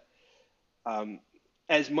is that, um,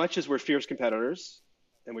 as much as we're fierce competitors,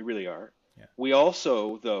 and we really are, Yeah, we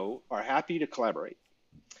also, though, are happy to collaborate.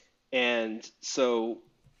 And so,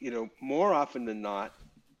 more often than not,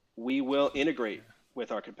 we will integrate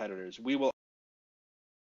with our competitors. We will.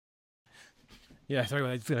 yeah. Sorry,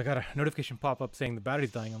 I got a notification pop up saying the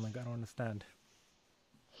battery's dying. I'm like, I don't understand.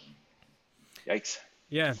 Yikes.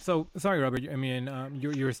 Yeah. So sorry, Robert. I mean, you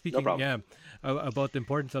were No speaking, problem. yeah, about the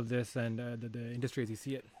importance of this and the industry as you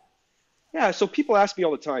see it. Yeah, so people ask me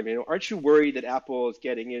all the time, aren't you worried that Apple is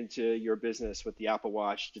getting into your business with the Apple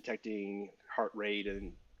Watch detecting heart rate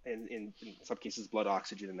and in some cases blood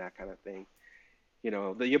oxygen and that kind of thing?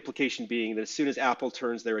 The implication being that as soon as Apple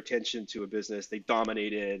turns their attention to a business, they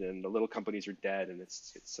dominate it and the little companies are dead and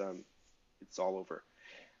it's all over.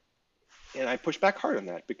 And I push back hard on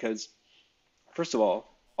that because, first of all,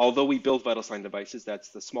 although we build vital sign devices, that's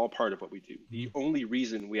the small part of what we do. Mm-hmm. The only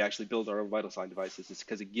reason we actually build our own vital sign devices is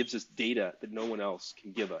because it gives us data that no one else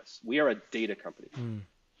can give us. We are a data company. Mm.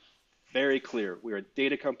 Very clear. We're a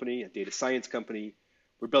data company, a data science company.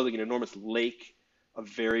 We're building an enormous lake of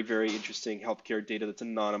very, very interesting healthcare data that's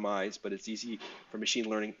anonymized, but it's easy for machine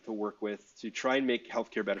learning to work with to try and make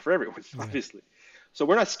healthcare better for everyone, Yeah. obviously. So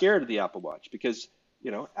we're not scared of the Apple Watch because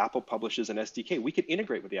Apple publishes an SDK. We can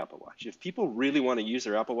integrate with the Apple Watch. If people really want to use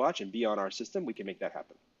their Apple Watch and be on our system, we can make that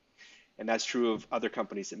happen. And that's true of other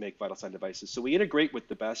companies that make vital sign devices. So we integrate with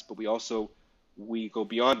the best, but we go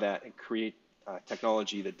beyond that and create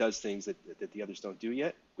technology that does things that the others don't do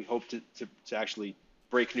yet. We hope to actually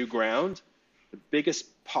break new ground. The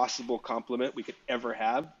biggest possible compliment we could ever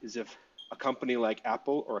have is if a company like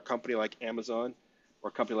Apple or a company like Amazon or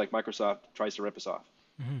a company like Microsoft tries to rip us off.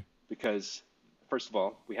 Mm-hmm. Because first of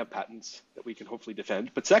all, we have patents that we can hopefully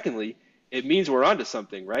defend. But secondly, it means we're onto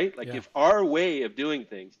something, right? Like Yeah. if our way of doing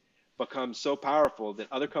things becomes so powerful that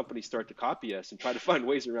other companies start to copy us and try to find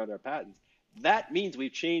ways around our patents, that means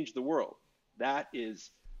we've changed the world. That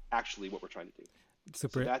is actually what we're trying to do. So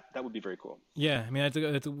Super. that would be very cool. Yeah, I mean,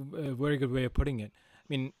 that's a very good way of putting it. I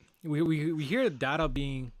mean, we hear data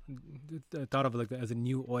being thought of like as a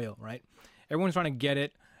new oil, right? Everyone's trying to get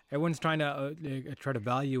it. Everyone's trying to try to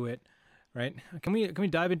value it, right? Can we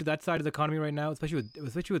dive into that side of the economy right now,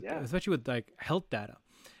 Yeah. especially with like health data,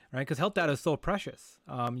 right? Because health data is so precious.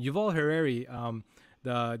 Yuval Harari,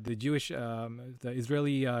 the Jewish, the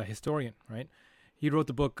Israeli historian, right? He wrote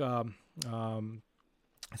the book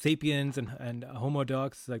Sapiens and Homo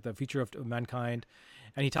Deus, like the future of mankind,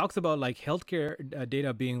 and he talks about like healthcare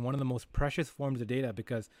data being one of the most precious forms of data,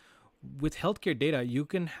 because with healthcare data you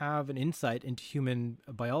can have an insight into human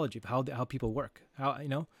biology, of how people work, how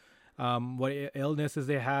what illnesses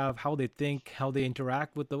they have, how they think, how they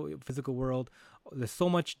interact with the physical world. There's so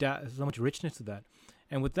much so much richness to that,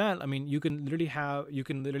 and with that, I mean, you can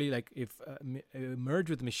literally like if merge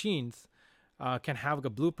with machines, can have like a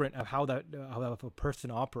blueprint of how a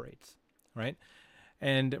person operates, right?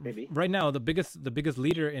 And Maybe. right now, the biggest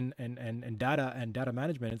leader in data and data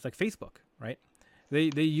management is like Facebook, right?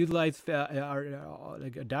 They utilize our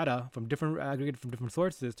like data from different aggregated from different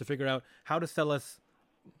sources to figure out how to sell us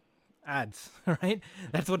ads, right?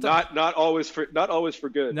 That's what Not always for good, not always for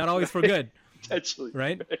right? good, Potentially,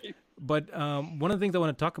 right? right? But one of the things I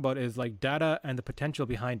want to talk about is like data and the potential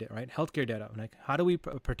behind it, right? Healthcare data, like how do we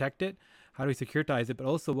protect it? How do we securitize it? But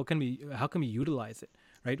also, how can we utilize it,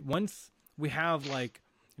 right? Once we have like,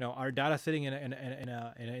 our data sitting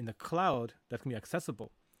in the cloud that can be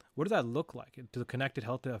accessible, what does that look like to the connected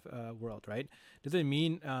health world, right? Does it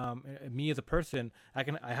mean me as a person, I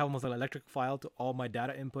have almost an electric file to all my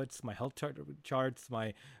data inputs, my charts,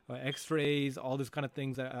 my X-rays, all these kind of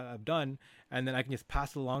things that I've done, and then I can just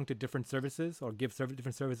pass it along to different services or give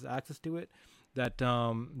different services access to it that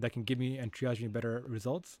can give me and triage me better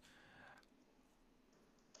results.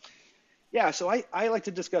 Yeah, so I like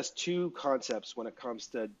to discuss two concepts when it comes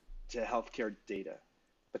to healthcare data: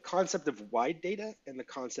 the concept of wide data and the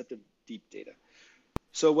concept of deep data.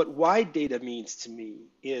 So, what wide data means to me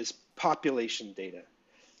is population data.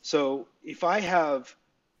 So, if I have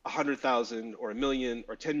 100,000 or a million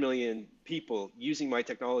or 10 million people using my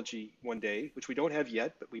technology one day, which we don't have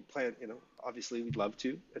yet, but we plan, obviously we'd love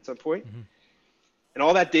to at some point, Mm-hmm. and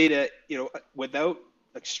all that data, without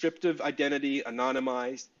like stripped of identity,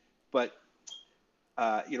 anonymized, but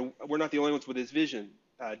we're not the only ones with this vision.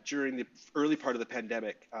 During the early part of the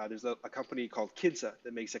pandemic, there's a company called Kidsa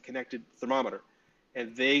that makes a connected thermometer,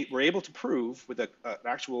 and they were able to prove with an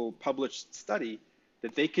actual published study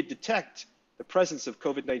that they could detect the presence of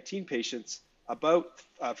COVID-19 patients about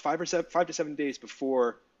 5 to 7 days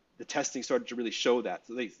before the testing started to really show that.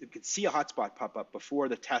 So they could see a hotspot pop up before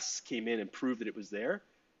the tests came in and proved that it was there,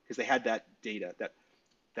 because they had that data, that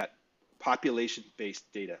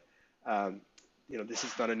population-based data. Um, this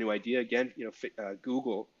is not a new idea. Again,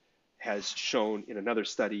 Google has shown in another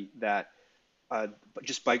study that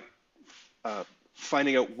just by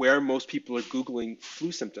finding out where most people are Googling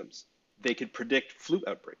flu symptoms, they could predict flu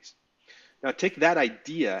outbreaks. Now take that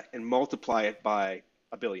idea and multiply it by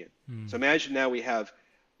a billion. So Mm. imagine now we have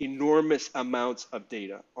enormous amounts of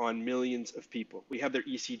data on millions of people. We have their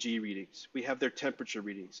ECG readings. We have their temperature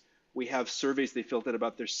readings. We have surveys they filled out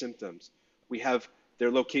about their symptoms. We have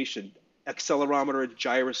their location, accelerometer and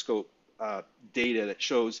gyroscope data that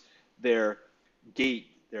shows their gait,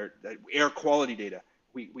 their air quality data.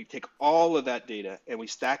 We take all of that data and we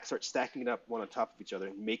start stacking it up one on top of each other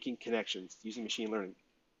and making connections using machine learning,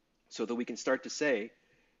 so that we can start to say,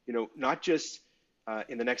 not just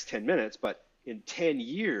in the next 10 minutes, but in 10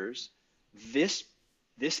 years, this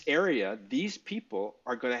area, these people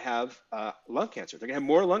are going to have lung cancer. They're going to have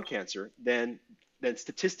more lung cancer than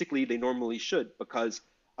statistically they normally should because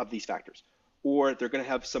of these factors, or they're going to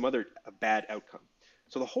have some other bad outcome.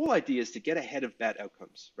 So the whole idea is to get ahead of bad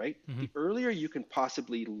outcomes, right? Mm-hmm. The earlier you can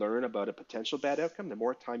possibly learn about a potential bad outcome, the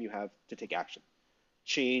more time you have to take action,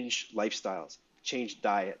 change lifestyles, change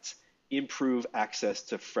diets, improve access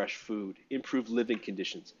to fresh food, improve living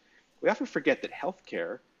conditions. We often forget that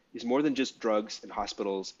healthcare is more than just drugs and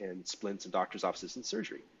hospitals and splints and doctors' offices and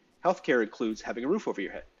surgery. Healthcare includes having a roof over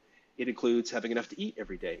your head. It includes having enough to eat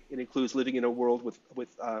every day. It includes living in a world with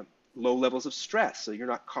low levels of stress, so you're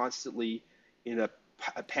not constantly in a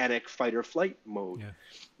panic, fight, or flight mode, Yeah.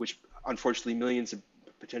 which unfortunately millions of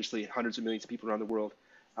potentially hundreds of millions of people around the world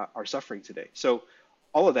are suffering today. So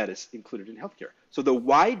all of that is included in healthcare. So the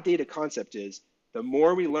wide data concept is the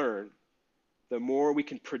more we learn, the more we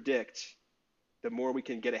can predict, the more we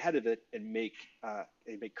can get ahead of it and make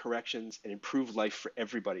corrections and improve life for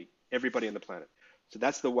everybody on the planet. So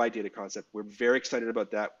that's the wide data concept. We're very excited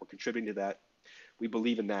about that. We're contributing to that. We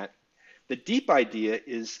believe in that. The deep idea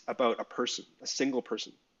is about a person, a single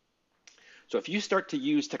person. So if you start to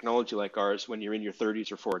use technology like ours when you're in your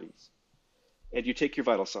 30s or 40s, and you take your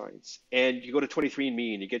vital signs, and you go to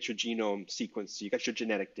 23andMe and you get your genome sequenced, so you got your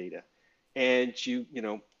genetic data, and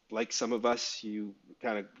like some of us, you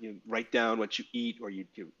kind of write down what you eat, or you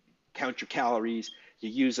count your calories. You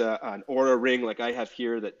use an Oura ring like I have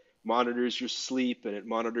here that monitors your sleep and it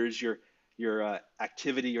monitors your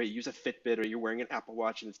activity, or you use a Fitbit, or you're wearing an Apple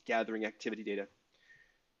Watch and it's gathering activity data.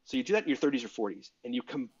 So you do that in your 30s or 40s, and you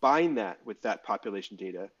combine that with that population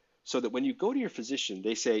data, so that when you go to your physician,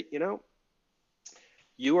 they say,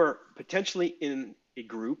 you are potentially in a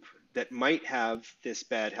group that might have this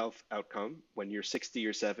bad health outcome when you're 60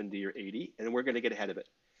 or 70 or 80, and we're going to get ahead of it.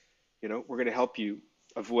 We're going to help you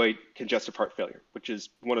avoid congestive heart failure, which is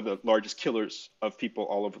one of the largest killers of people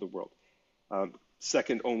all over the world.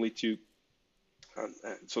 Second only to,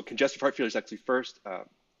 so congestive heart failure is actually first.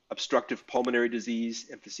 Obstructive pulmonary disease,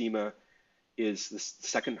 emphysema, is the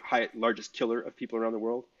second largest killer of people around the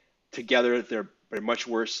world. Together, they're much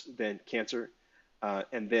worse than cancer.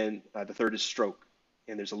 And then the third is stroke.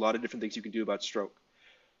 And there's a lot of different things you can do about stroke.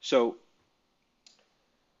 So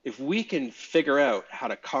If we can figure out how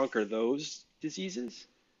to conquer those diseases,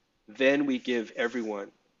 then we give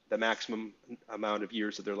everyone the maximum amount of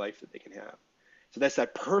years of their life that they can have. So that's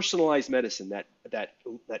that personalized medicine, that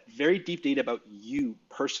very deep data about you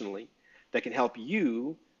personally that can help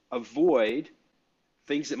you avoid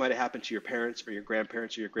things that might have happened to your parents or your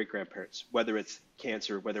grandparents or your great grandparents, whether it's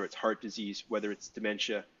cancer, whether it's heart disease, whether it's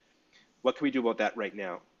dementia. What can we do about that right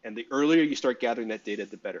now? And the earlier you start gathering that data,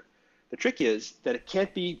 the better. The trick is that it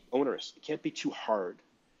can't be onerous. It can't be too hard.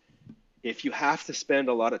 If you have to spend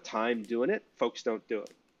a lot of time doing it, folks don't do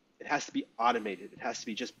it. It has to be automated. It has to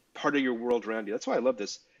be just part of your world around you. That's why I love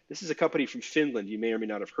this. This is a company from Finland you may or may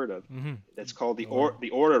not have heard of. Mm-hmm. That's called the Oh, the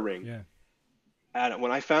Aura Ring. yeah. And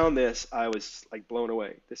when I found this, I was like blown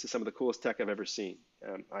away. This is some of the coolest tech I've ever seen.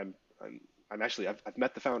 I'm actually I've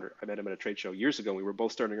met the founder. I met him at a trade show years ago. We were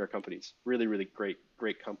both starting our companies. Really, really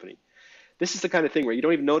great company. This is the kind of thing where you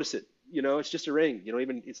don't even notice it. You know, it's just a ring. You don't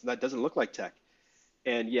even it's not doesn't look like tech,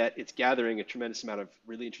 and yet it's gathering a tremendous amount of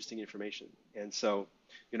really interesting information. And so,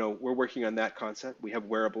 you know, we're working on that concept. We have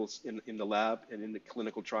wearables in the lab and in the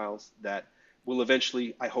clinical trials that will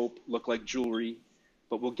eventually, I hope, look like jewelry,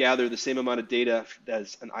 but will gather the same amount of data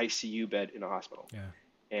as an ICU bed in a hospital. Yeah.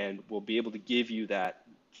 And we'll be able to give you that.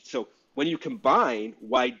 So when you combine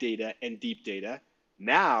wide data and deep data,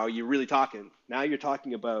 now you're really talking. Now you're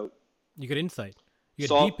talking about You get insight. You get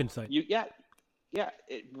solve deep insight. you yeah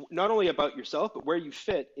not only about yourself but where you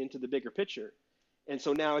fit into the bigger picture. And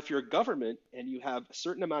so now if you're a government and you have a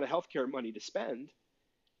certain amount of healthcare money to spend,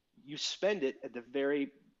 you spend it at the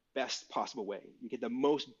very best possible way. You get the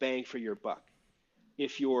most bang for your buck.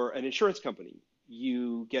 If you're an insurance company,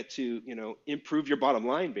 you get to, you know, improve your bottom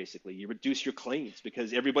line. Basically, you reduce your claims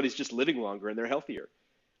because everybody's just living longer and they're healthier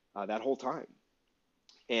that whole time.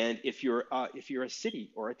 And if you're a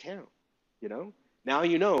city or a town, you know, now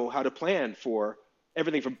you know how to plan for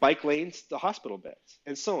everything from bike lanes to hospital beds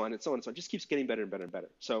and so on and so on and so on. It just keeps getting better and better and better.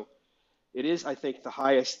 So it is, I think, the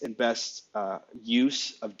highest and best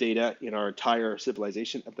use of data in our entire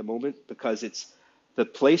civilization at the moment because it's the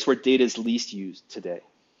place where data is least used today.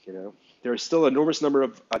 You know, there are still an enormous number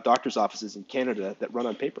of doctors' offices in Canada that run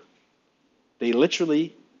on paper. They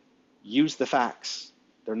literally use the facts.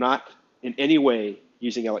 They're not in any way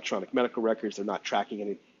using electronic medical records. They're not tracking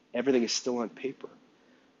any. Everything is still on paper,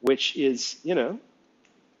 which is, you know,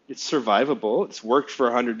 it's survivable. It's worked for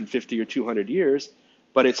 150 or 200 years,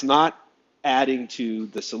 but it's not adding to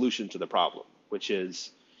the solution to the problem, which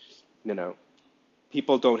is, you know,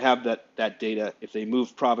 people don't have that data. If they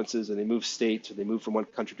move provinces and they move states or they move from one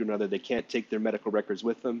country to another, they can't take their medical records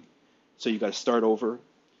with them. So you got to start over.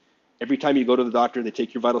 Every time you go to the doctor, they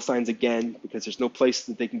take your vital signs again because there's no place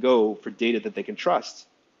that they can go for data that they can trust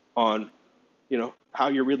on, you know, how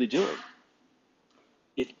you're really doing.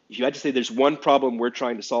 If you had to say there's one problem we're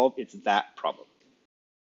trying to solve, it's that problem.